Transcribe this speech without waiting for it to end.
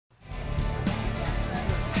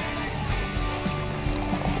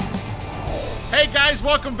Hey guys,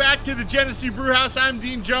 welcome back to the Genesee Brew House. I'm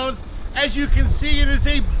Dean Jones. As you can see, it is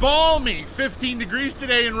a balmy 15 degrees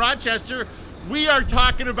today in Rochester. We are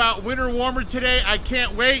talking about winter warmer today. I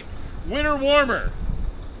can't wait. Winter warmer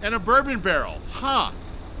and a bourbon barrel.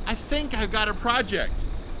 I think I've got a project.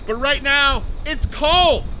 But right now, it's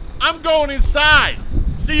cold. I'm going inside.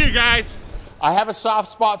 See you guys. I have a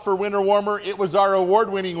soft spot for winter warmer. It was our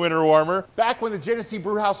award-winning winter warmer. Back when the Genesee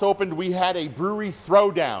Brew House opened, we had a brewery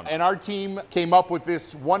throwdown, and our team came up with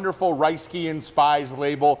this wonderful Reiski and Spies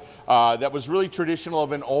label that was really traditional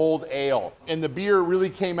of an old ale. And the beer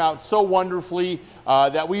really came out so wonderfully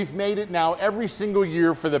that we've made it now every single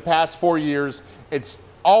year for the past 4 years. It's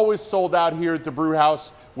always sold out here at the Brew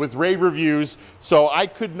House with rave reviews. So I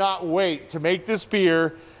could not wait to make this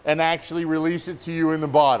beer and actually release it to you in the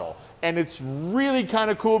bottle. And it's really kind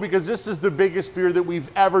of cool because this is the biggest beer that we've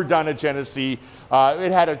ever done at Genesee.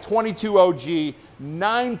 It had a 22 OG,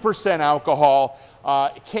 9% alcohol.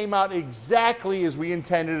 It came out exactly as we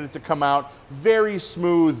intended it to come out. Very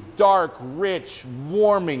smooth, dark, rich,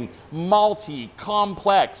 warming, malty,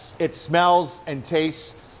 complex. It smells and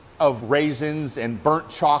tastes of raisins and burnt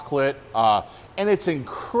chocolate, and it's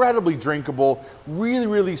incredibly drinkable, really,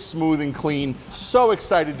 really smooth and clean. So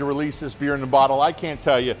excited to release this beer in the bottle. I can't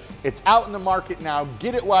tell you. It's out in the market now.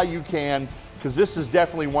 Get it while you can, because this is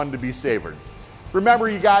definitely one to be savored. Remember,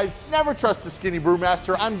 you guys, never trust a skinny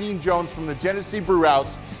brewmaster. I'm Dean Jones from the Genesee Brew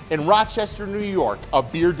House in Rochester, New York, a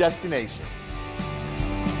beer destination.